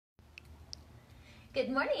Good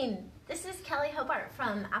morning. This is Kelly Hobart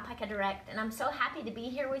from Alpaca Direct, and I'm so happy to be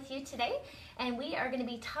here with you today. And we are going to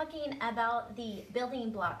be talking about the Building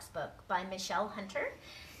Blocks book by Michelle Hunter.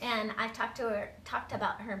 And I've talked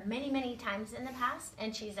about her many times in the past,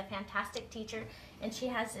 and she's a fantastic teacher. And she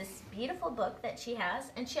has this beautiful book that she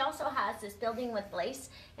has, and she also has this Building with Lace.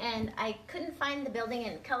 And I couldn't find the building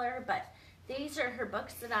in color, but these are her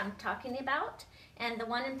books that I'm talking about. And the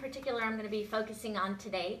one in particular I'm going to be focusing on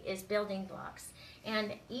today is Building Blocks.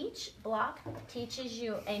 And each block teaches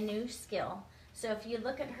you a new skill. So if you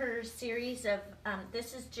look at her series of,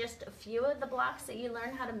 this is just a few of the blocks that you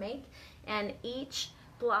learn how to make, and each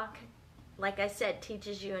block, like I said,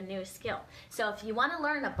 teaches you a new skill. So if you want to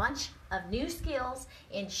learn a bunch of new skills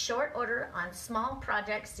in short order on small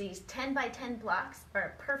projects, these 10 by 10 blocks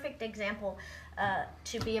are a perfect example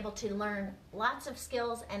to be able to learn lots of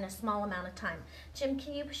skills in a small amount of time. Jim,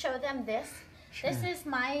 can you show them this? Sure. This is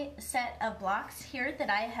my set of blocks here that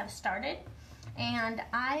I have started, and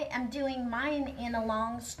I am doing mine in a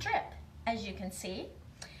long strip, as you can see,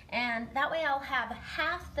 and that way I'll have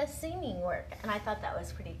half the seaming work, and I thought that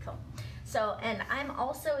was pretty cool. So, and I'm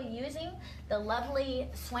also using the lovely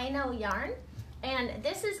Sueno yarn, and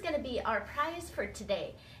this is going to be our prize for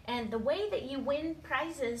today. And the way that you win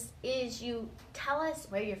prizes is you tell us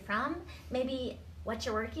where you're from, maybe what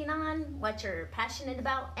you're working on, what you're passionate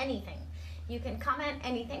about, anything. You can comment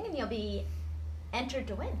anything and you'll be entered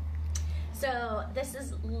to win. So this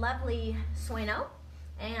is lovely Sueno,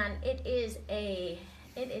 and it is a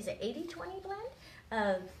 80-20 blend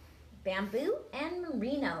of bamboo and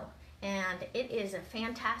merino, and it is a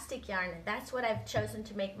fantastic yarn, and that's what I've chosen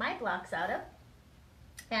to make my blocks out of.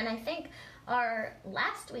 And I think our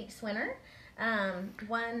last week's winner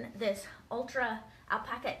won this Ultra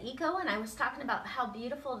Alpaca Eco, and I was talking about how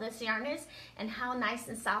beautiful this yarn is and how nice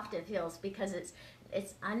and soft it feels because it's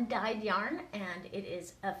undyed yarn, and it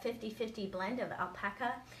is a 50-50 blend of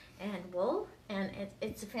alpaca and wool, and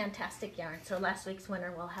it's a fantastic yarn. So last week's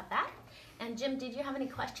winner will have that. And Jim, did you have any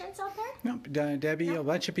questions out there? No, Debbie, No? A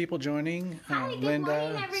bunch of people joining. Hi, good Linda,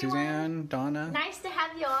 morning, everyone. Suzanne, Donna. Nice to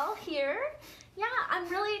have you all here. Yeah, I'm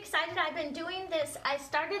really excited. I've been doing this. I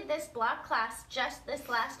started this block class just this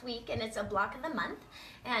last week, and it's a block of the month,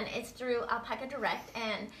 and it's through Alpaca Direct,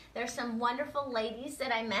 and there's some wonderful ladies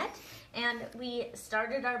that I met, and we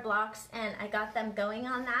started our blocks, and I got them going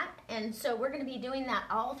on that, and so we're going to be doing that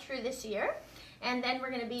all through this year, and then we're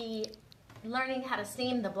going to be learning how to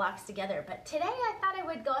seam the blocks together. But today I thought I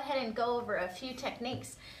would go ahead and go over a few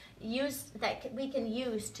techniques that we can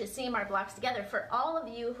use to seam our blocks together for all of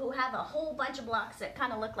you who have a whole bunch of blocks that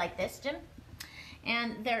kind of look like this, Jim,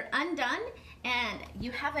 and they're undone and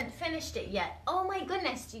you haven't finished it yet. Oh my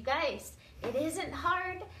goodness, you guys, it isn't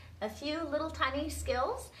hard. A few little tiny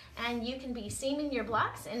skills and you can be seaming your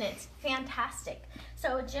blocks, and it's fantastic.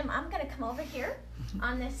 So Jim, I'm going to come over here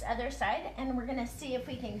on this other side, and we're going to see if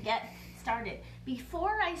we can get started.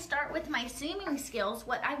 Before I start with my seaming skills,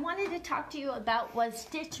 what I wanted to talk to you about was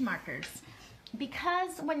stitch markers,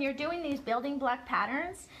 because when you're doing these building block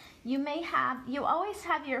patterns, you always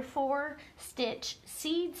have your 4-stitch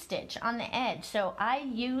seed stitch on the edge. So I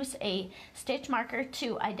use a stitch marker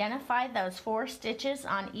to identify those 4 stitches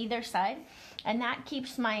on either side, and that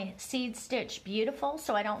keeps my seed stitch beautiful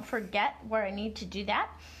so I don't forget where I need to do that.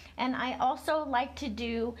 And I also like to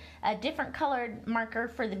do a different colored marker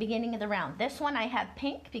for the beginning of the round. This one I have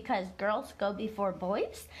pink because girls go before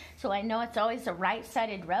boys, so I know it's always a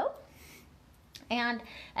right-sided row. And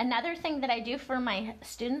another thing that I do for my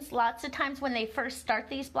students, lots of times when they first start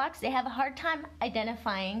these blocks, they have a hard time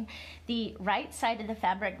identifying the right side of the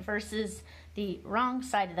fabric versus the wrong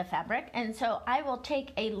side of the fabric, and so I will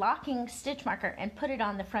take a locking stitch marker and put it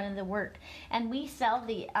on the front of the work. And we sell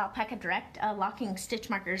the Alpaca Direct locking stitch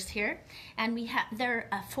markers here, and they're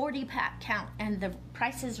a 40-pack count, and the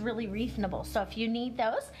price is really reasonable. So if you need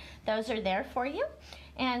those are there for you.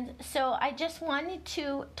 And so I just wanted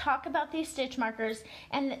to talk about these stitch markers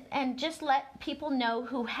and just let people know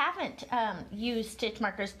who haven't used stitch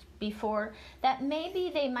markers before that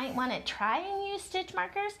maybe they might want to try and use stitch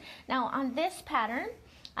markers. Now on this pattern,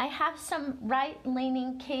 I have some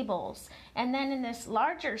right-leaning cables, and then in this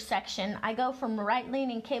larger section I go from a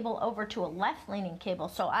right-leaning cable over to a left-leaning cable.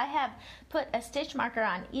 So I have put a stitch marker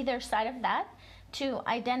on either side of that to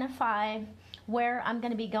identify where I'm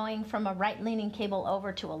going to be going from a right-leaning cable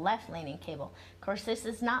over to a left-leaning cable. Of course, this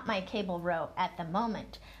is not my cable row at the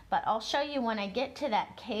moment, but I'll show you when I get to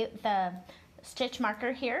that stitch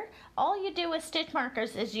marker here. All you do with stitch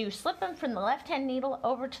markers is you slip them from the left-hand needle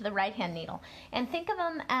over to the right-hand needle, and think of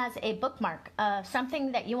them as a bookmark,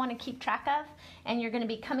 something that you want to keep track of and you're going to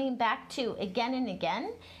be coming back to again and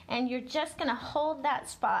again, and you're just going to hold that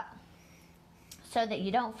spot so that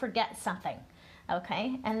you don't forget something.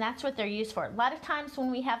 Okay, and that's what they're used for. A lot of times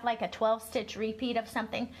when we have like a 12 stitch repeat of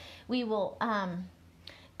something, we will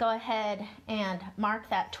go ahead and mark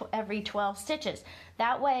that every 12 stitches.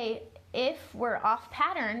 That way, if we're off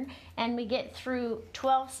pattern and we get through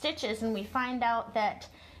 12 stitches and we find out that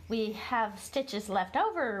we have stitches left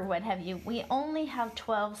over or what have you, we only have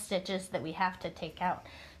 12 stitches that we have to take out.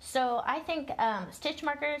 So I think stitch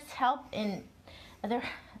markers help in other.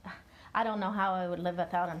 I don't know how I would live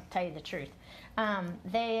without them, to tell you the truth.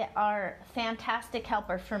 They are fantastic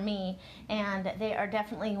helper for me, and they are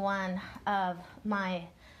definitely one of my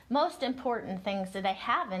most important things that I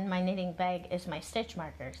have in my knitting bag is my stitch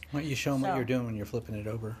markers. Why don't you show them what you're doing when you're flipping it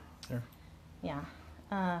over there?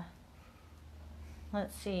 Yeah.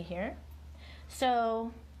 Let's see here.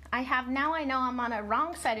 So I know I'm on a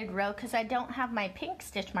wrong-sided row because I don't have my pink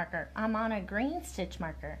stitch marker. I'm on a green stitch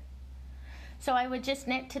marker. So I would just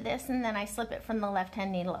knit to this, and then I slip it from the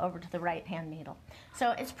left-hand needle over to the right-hand needle.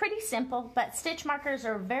 So it's pretty simple, but stitch markers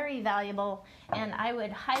are very valuable, and I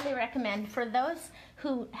would highly recommend for those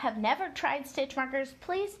who have never tried stitch markers,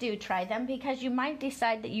 please do try them because you might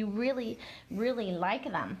decide that you really, really like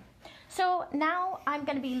them. So now I'm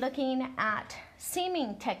going to be looking at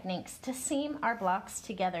seaming techniques to seam our blocks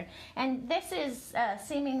together. And this is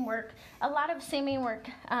seaming work. A lot of seaming work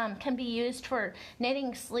can be used for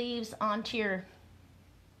knitting sleeves onto your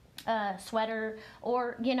sweater,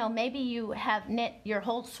 or maybe you have knit your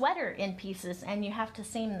whole sweater in pieces and you have to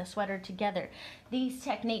seam the sweater together. These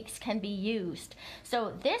techniques can be used.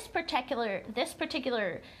 So this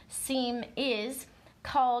particular seam is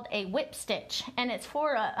called a whip stitch, and it's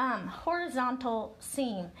for a horizontal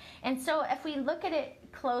seam. And so if we look at it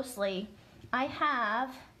closely, I have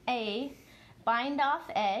a bind off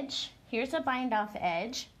edge. Here's a bind off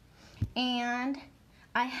edge, and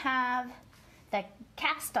I have the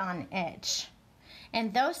cast on edge,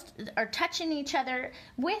 and those are touching each other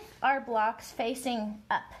with our blocks facing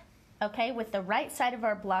up, okay, with the right side of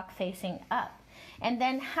our block facing up. And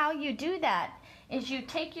then how you do that is you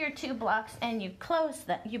take your two blocks and you close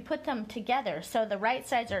them, you put them together so the right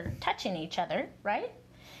sides are touching each other, right?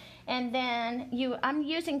 And then I'm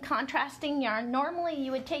using contrasting yarn. Normally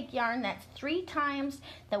you would take yarn that's 3 times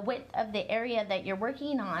the width of the area that you're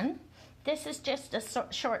working on. This is just a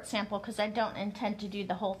short sample because I don't intend to do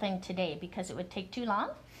the whole thing today because it would take too long.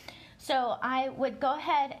 So I would go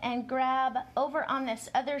ahead and grab over on this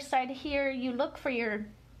other side here. You look for your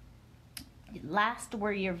last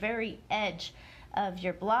where your very edge of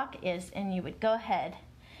your block is, and you would go ahead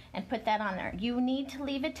and put that on there. You need to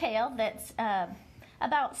leave a tail that's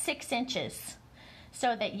about 6 inches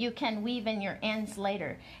so that you can weave in your ends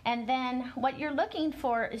later. And then what you're looking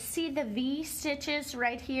for is, see the V stitches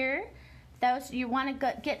right here? Those, you want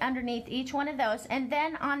to get underneath each one of those. And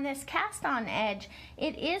then on this cast on edge,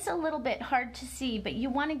 it is a little bit hard to see, but you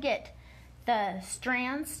want to get the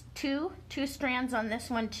strands, two strands on this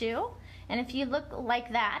one too. And if you look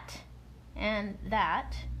like that, and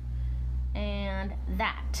that, and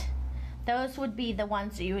that, those would be the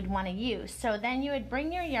ones that you would want to use. So then you would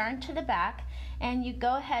bring your yarn to the back and you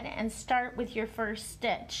go ahead and start with your first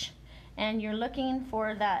stitch, and you're looking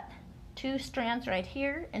for that 2 strands right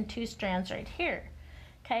here and 2 strands right here.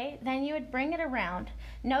 Okay, then you would bring it around.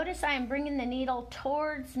 Notice I am bringing the needle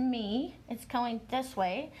towards me. It's going this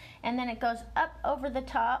way, and then it goes up over the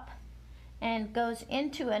top and goes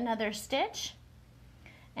into another stitch,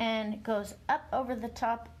 and goes up over the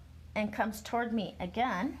top and comes toward me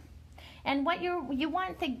again. And what you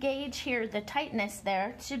want the gauge here, the tightness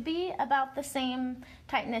there, to be about the same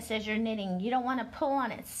tightness as you're knitting. You don't want to pull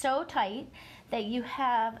on it so tight that you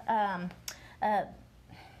have a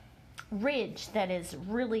ridge that is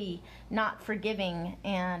really not forgiving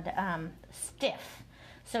and stiff.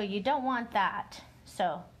 So you don't want that.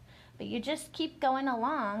 So, but you just keep going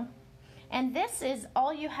along. And this is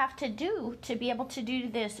all you have to do to be able to do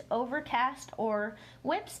this overcast or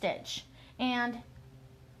whip stitch. And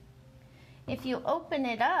if you open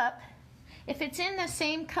it up, if it's in the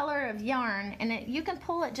same color of yarn, and you can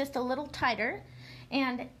pull it just a little tighter,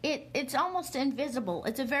 and it's almost invisible.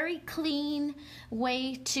 It's a very clean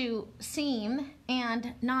way to seam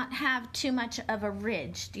and not have too much of a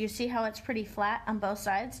ridge. Do you see how it's pretty flat on both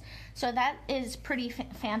sides? So that is pretty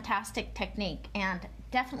fantastic technique, and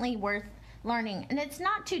definitely worth learning, and it's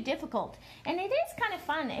not too difficult, and it is kind of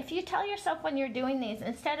fun. If you tell yourself when you're doing these,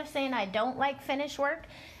 instead of saying I don't like finished work,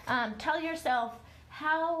 tell yourself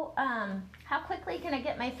how quickly can I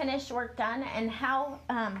get my finished work done, and how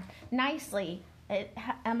nicely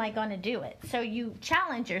am I going to do it. So you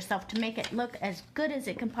challenge yourself to make it look as good as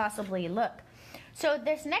it can possibly look. So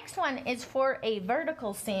this next one is for a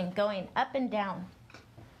vertical seam going up and down.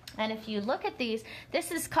 And if you look at these,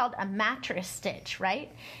 this is called a mattress stitch,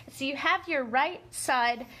 right? So you have your right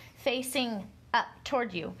side facing up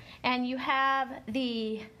toward you, and you have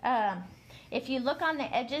the, if you look on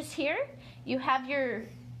the edges here, you have your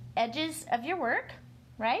edges of your work,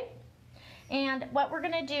 right? And what we're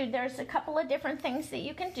gonna do, there's a couple of different things that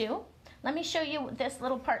you can do. Let me show you this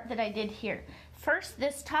little part that I did here. First,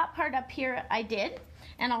 this top part up here I did,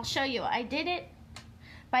 and I'll show you. I did it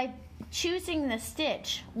by choosing the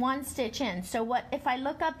stitch, one stitch in. So what if I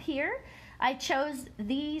look up here, I chose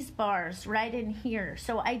these bars right in here.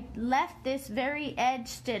 So I left this very edge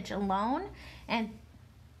stitch alone and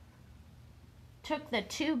took the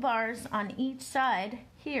 2 bars on each side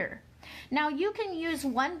here. Now you can use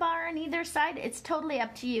 1 bar on either side. It's totally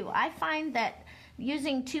up to you. I find that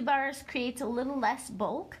using 2 bars creates a little less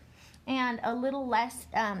bulk and a little less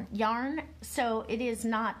yarn, so it is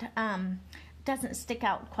not doesn't stick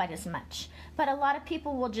out quite as much. But a lot of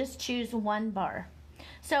people will just choose 1 bar.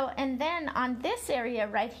 So, and then on this area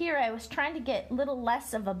right here, I was trying to get a little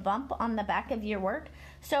less of a bump on the back of your work.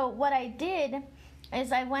 So what I did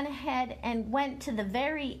is I went ahead and went to the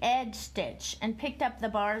very edge stitch and picked up the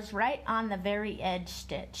bars right on the very edge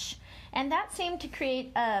stitch. And that seemed to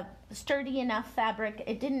create a sturdy enough fabric.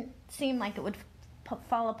 It didn't seem like it would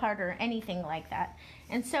fall apart or anything like that.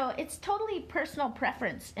 And so it's totally personal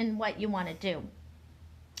preference in what you want to do.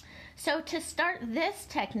 So to start this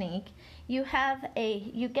technique, you have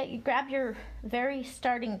you grab your very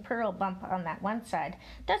starting purl bump on that one side.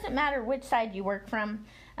 Doesn't matter which side you work from.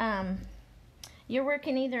 You're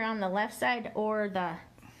working either on the left side or the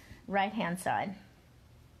right hand side.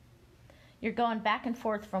 You're going back and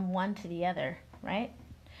forth from one to the other, right?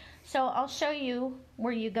 So I'll show you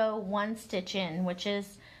where you go 1 stitch in, which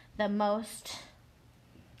is the most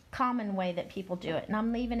common way that people do it. And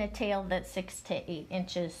I'm leaving a tail that's 6 to 8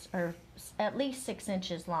 inches, or at least 6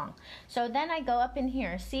 inches long. So then I go up in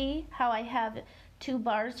here. See how I have 2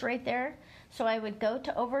 bars right there? So I would go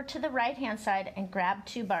over to the right hand side and grab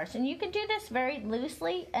 2 bars. And you can do this very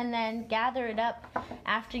loosely and then gather it up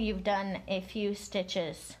after you've done a few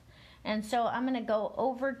stitches. And so I'm going to go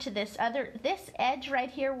over to this edge right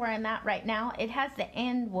here where I'm at right now. It has the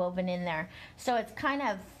end woven in there, so it's kind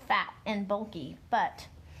of fat and bulky, but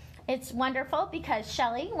it's wonderful because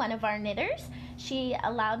Shelly, one of our knitters, she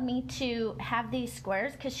allowed me to have these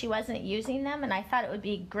squares because she wasn't using them, and I thought it would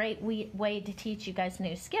be a great way to teach you guys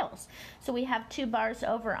new skills. So we have 2 bars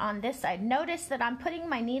over on this side. Notice that I'm putting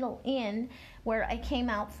my needle in where I came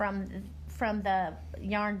out from the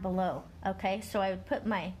yarn below, okay? So I would put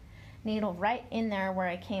my needle right in there where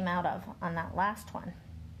I came out of on that last one.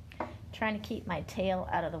 Trying to keep my tail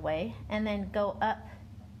out of the way, and then go up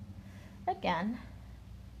again,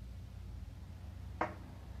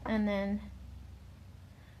 and then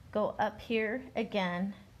go up here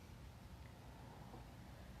again.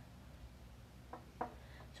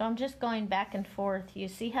 So I'm just going back and forth. You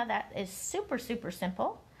see how that is super, super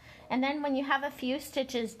simple? And then when you have a few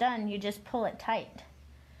stitches done, you just pull it tight.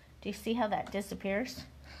 Do you see how that disappears?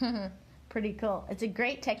 Pretty cool. It's a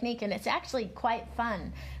great technique, and it's actually quite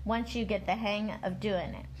fun once you get the hang of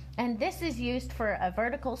doing it. And this is used for a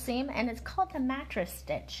vertical seam, and it's called the mattress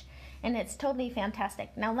stitch, and it's totally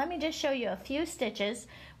fantastic. Now let me just show you a few stitches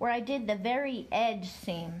where I did the very edge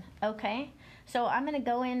seam, okay? So I'm going to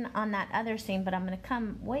go in on that other seam, but I'm going to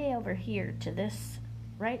come way over here to this,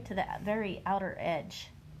 right to the very outer edge.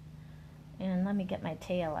 And let me get my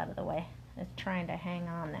tail out of the way. It's trying to hang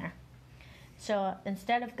on there. So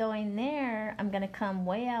instead of going there, I'm going to come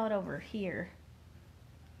way out over here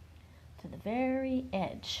to the very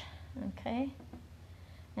edge, okay?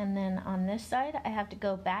 And then on this side, I have to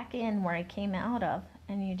go back in where I came out of,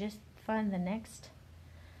 and you just find the next,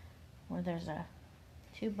 where there's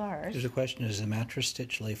 2 bars. There's a question, does the mattress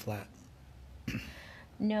stitch lay flat?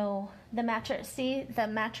 No, the mattress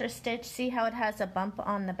stitch, see how it has a bump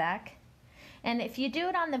on the back? And if you do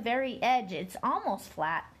it on the very edge, it's almost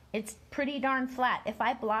flat. It's pretty darn flat. If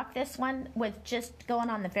I block this one with just going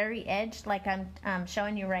on the very edge, like I'm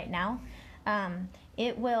showing you right now,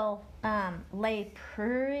 it will lay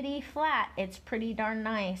pretty flat. It's pretty darn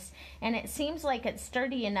nice. And it seems like it's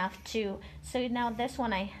sturdy enough to, so now this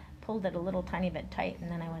one I pulled it a little tiny bit tight,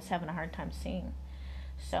 and then I was having a hard time seeing.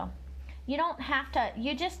 So you don't have to,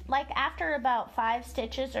 you just, like after about 5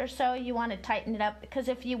 stitches or so, you want to tighten it up, because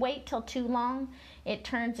if you wait till too long, it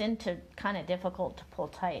turns into kind of difficult to pull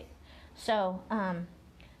tight. So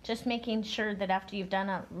just making sure that after you've done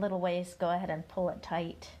a little ways, go ahead and pull it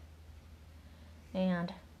tight.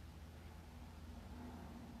 And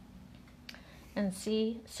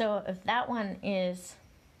see, so if that one is,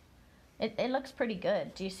 it looks pretty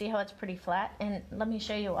good. Do you see how it's pretty flat? And let me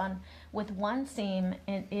show you on, with one seam,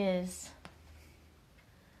 it is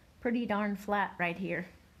pretty darn flat right here.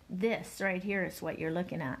 This right here is what you're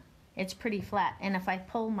looking at. It's pretty flat. And if I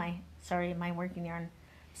pull my, sorry, my working yarn,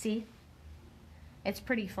 see? It's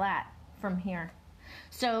pretty flat from here.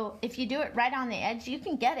 So if you do it right on the edge, you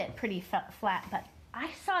can get it pretty flat, but I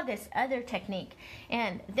saw this other technique,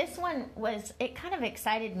 and this one was, it kind of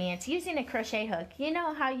excited me. It's using a crochet hook. You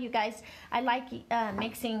know how you guys, I like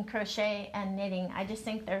mixing crochet and knitting. I just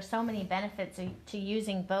think there's so many benefits to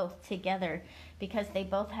using both together, because they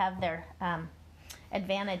both have their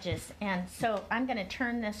advantages. And so I'm going to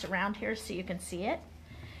turn this around here so you can see it.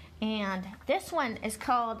 And this one is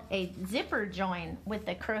called a zipper join with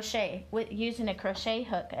the crochet, using a crochet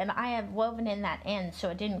hook. And I have woven in that end so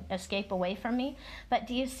it didn't escape away from me. But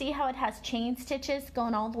do you see how it has chain stitches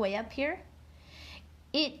going all the way up here?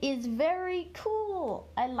 It is very cool.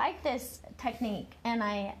 I like this technique, and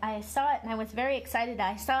I saw it and I was very excited.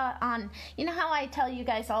 I saw on, you know how I tell you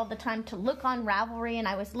guys all the time to look on Ravelry, and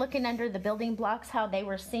I was looking under the building blocks how they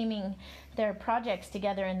were seaming their projects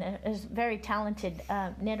together, and a very talented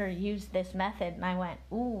knitter used this method, and I went,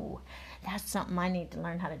 ooh, that's something I need to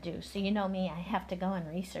learn how to do. So you know me, I have to go and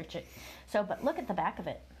research it. So, but look at the back of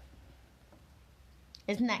it.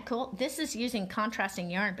 Isn't that cool? This is using contrasting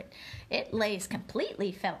yarn, but it lays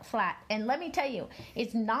completely flat. And let me tell you,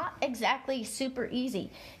 it's not exactly super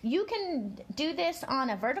easy. You can do this on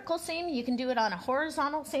a vertical seam, you can do it on a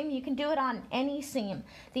horizontal seam, you can do it on any seam.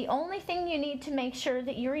 The only thing you need to make sure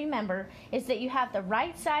that you remember is that you have the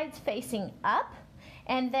right sides facing up,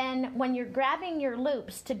 and then when you're grabbing your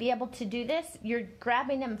loops to be able to do this, you're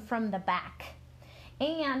grabbing them from the back.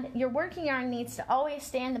 And your working yarn needs to always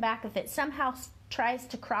stay in the back. If it somehow tries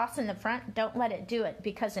to cross in the front, don't let it do it,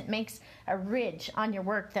 because it makes a ridge on your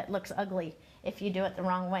work that looks ugly if you do it the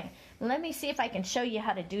wrong way. Let me see if I can show you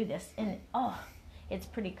how to do this, and oh, it's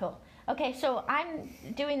pretty cool. Okay, so I'm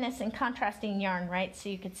doing this in contrasting yarn, right, so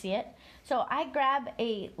you can see it. So I grab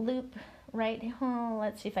a loop right,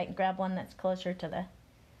 let's see if I can grab one that's closer to the,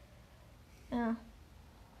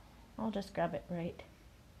 I'll just grab it right,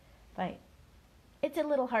 it's a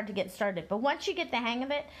little hard to get started, but once you get the hang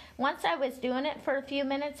of it, once I was doing it for a few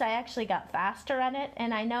minutes, I actually got faster at it,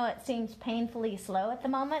 and I know it seems painfully slow at the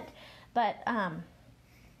moment, but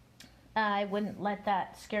I wouldn't let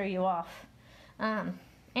that scare you off.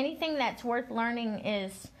 Anything that's worth learning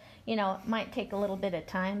is, you know, it might take a little bit of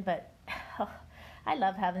time, but I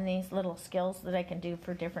love having these little skills that I can do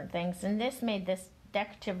for different things, and this made this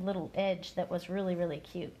decorative little edge that was really, really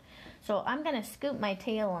cute. So I'm going to scoop my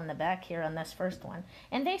tail on the back here on this first one.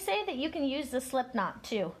 And they say that you can use the slip knot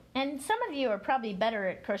too. And some of you are probably better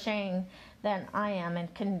at crocheting than I am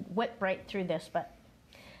and can whip right through this, but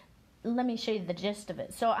let me show you the gist of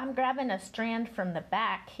it. So I'm grabbing a strand from the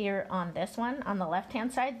back here on this one on the left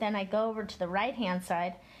hand side. Then I go over to the right hand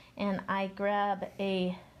side and I grab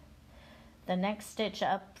the next stitch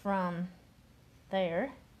up from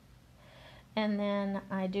there. And then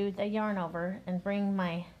I do the yarn over and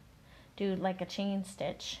do like a chain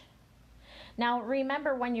stitch. Now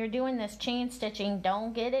remember, when you're doing this chain stitching,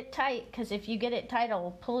 don't get it tight, because if you get it tight,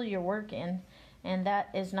 it'll pull your work in, and that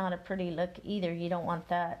is not a pretty look either. You don't want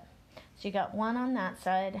that. So you got one on that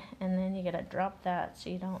side, and then you gotta drop that so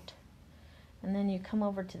you don't, and then you come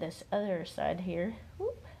over to this other side here,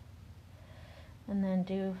 whoop, and then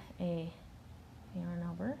do a yarn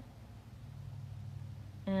over,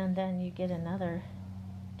 and then you get another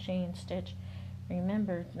chain stitch.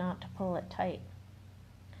 Remember not to pull it tight.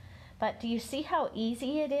 But do you see how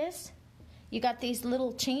easy it is? You got these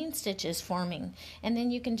little chain stitches forming, and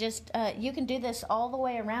then you can just you can do this all the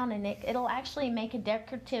way around, and it'll actually make a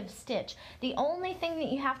decorative stitch. The only thing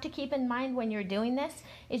that you have to keep in mind when you're doing this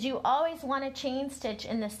is you always want to chain stitch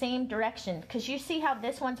in the same direction, because you see how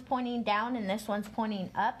this one's pointing down and this one's pointing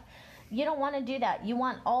up. You don't want to do that. You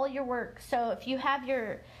want all your work. So if you have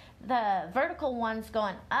the vertical ones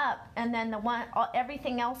going up and then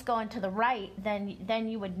everything else going to the right, then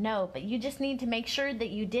you would know. But you just need to make sure that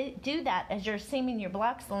you do that as you're seaming your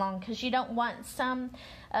blocks along, because you don't want some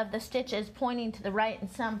of the stitches pointing to the right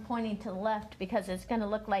and some pointing to the left, because it's going to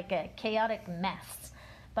look like a chaotic mess.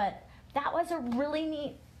 But that was a really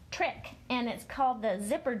neat trick, and it's called the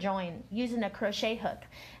zipper join using a crochet hook.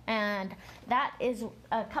 And that is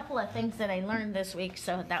a couple of things that I learned this week,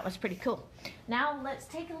 so that was pretty cool. Now let's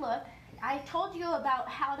take a look. I told you about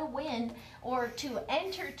how to win or to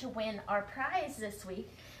enter to win our prize this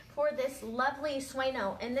week for this lovely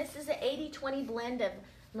Sueno, and this is an 80-20 blend of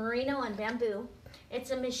merino and bamboo.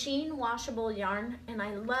 It's a machine washable yarn, and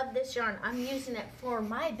I love this yarn. I'm using it for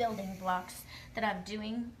my building blocks that I'm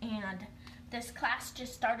doing, and this class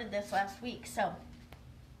just started this last week, so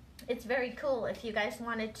it's very cool. If you guys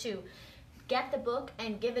wanted to get the book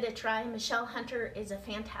and give it a try, Michelle Hunter is a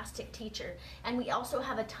fantastic teacher, and we also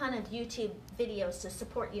have a ton of YouTube videos to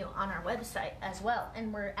support you on our website as well,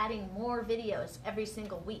 and we're adding more videos every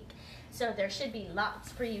single week, so there should be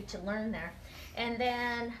lots for you to learn there. And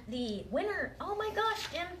then the winner, oh my gosh,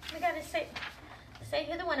 Jim, we gotta say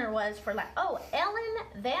who the winner was for Ellen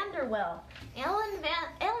Vanderwell.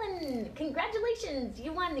 Ellen, congratulations,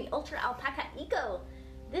 you won the Ultra Alpaca Eco.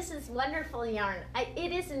 This is wonderful yarn.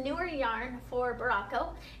 It is a newer yarn for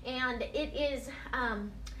Baracco, and it is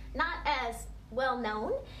not as well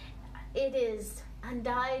known. It is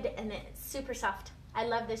undyed and it's super soft. I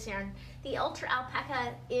love this yarn. The Ultra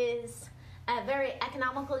Alpaca is a very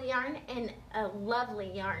economical yarn and a lovely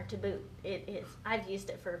yarn to boot. It is. I've used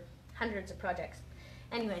it for hundreds of projects.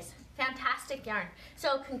 Anyways, fantastic yarn.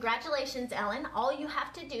 So congratulations, Ellen. All you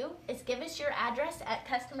have to do is give us your address at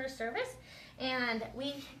customer service, and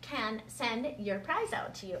we can send your prize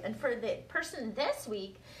out to you. And for the person this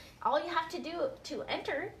week, all you have to do to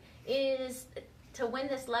enter is to win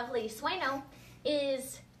this lovely Sueno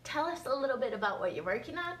is tell us a little bit about what you're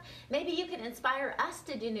working on. Maybe you can inspire us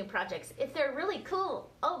to do new projects. If they're really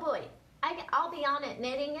cool, oh boy, I'll be on it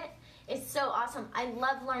knitting it. It's so awesome. I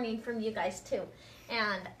love learning from you guys too.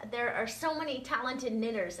 And there are so many talented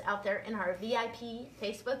knitters out there in our VIP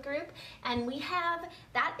Facebook group, and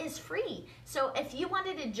that is free. So if you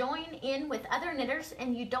wanted to join in with other knitters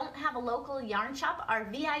and you don't have a local yarn shop, our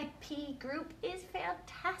VIP group is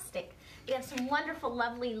fantastic. We have some wonderful,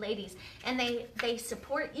 lovely ladies, and they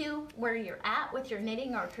support you where you're at with your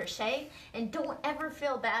knitting or crochet, and don't ever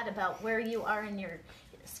feel bad about where you are in your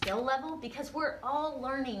skill level, because we're all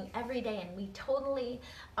learning every day, and we totally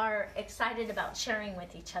are excited about sharing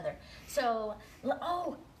with each other. So,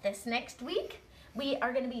 this next week, we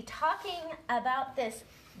are going to be talking about this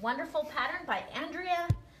wonderful pattern by Andrea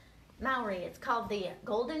Mowry. It's called the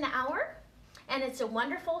Golden Hour, and it's a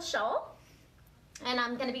wonderful shawl. And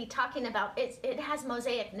I'm going to be talking about it has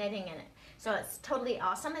mosaic knitting in it. So it's totally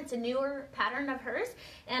awesome. It's a newer pattern of hers.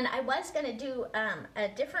 And I was going to do a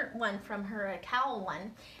different one from her, a cowl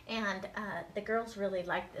one. And the girls really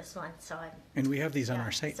like this one. And we have these on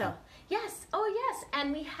our site now. Yes. Oh, yes.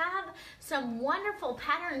 And we have some wonderful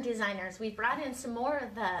pattern designers. We brought in some more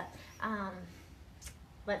of the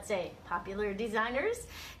let's say, popular designers,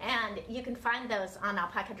 and you can find those on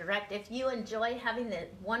Alpaca Direct if you enjoy having the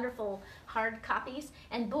wonderful hard copies.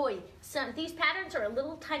 And boy, these patterns are a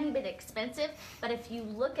little tiny bit expensive, but if you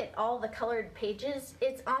look at all the colored pages,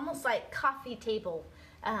 it's almost like coffee table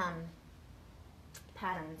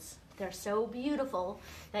patterns. They're so beautiful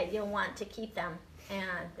that you'll want to keep them,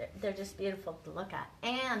 and they're just beautiful to look at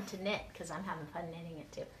and to knit, because I'm having fun knitting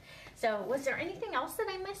it too. So was there anything else that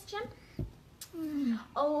I missed, Jim?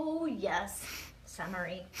 Oh, yes.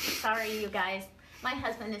 Summary. Sorry, you guys. My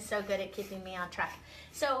husband is so good at keeping me on track.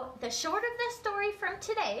 So the short of the story from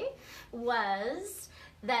today was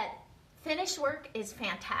that finished work is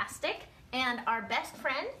fantastic, and our best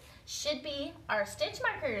friend should be our stitch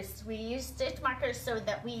markers. We use stitch markers so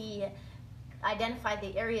that we identify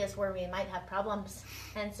the areas where we might have problems,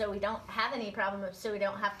 and so we don't have any problems, so we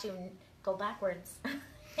don't have to go backwards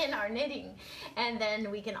in our knitting. And then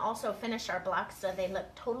we can also finish our blocks so they look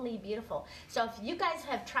totally beautiful. So if you guys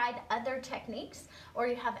have tried other techniques, or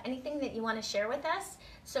you have anything that you want to share with us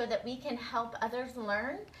so that we can help others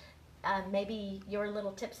learn, maybe your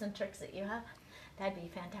little tips and tricks that you have, that'd be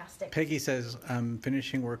fantastic. Peggy says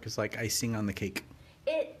finishing work is like icing on the cake.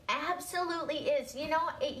 It absolutely is. You know,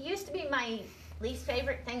 it used to be my least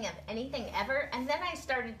favorite thing of anything ever, and then I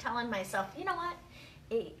started telling myself, you know what,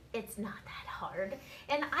 it's not that hard.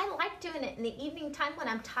 And I like doing it in the evening time when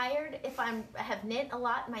I'm tired. If I have knit a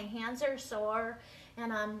lot, my hands are sore,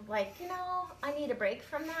 and I'm like, you know, I need a break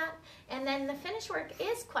from that. And then the finish work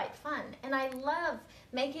is quite fun, and I love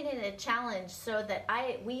making it a challenge so that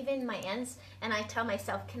I weave in my ends, and I tell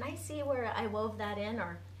myself, can I see where I wove that in,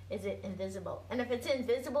 or is it invisible? And if it's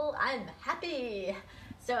invisible, I'm happy.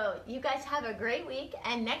 So you guys have a great week,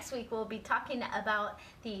 and next week we'll be talking about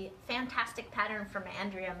the fantastic pattern from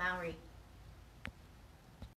Andrea Mowry.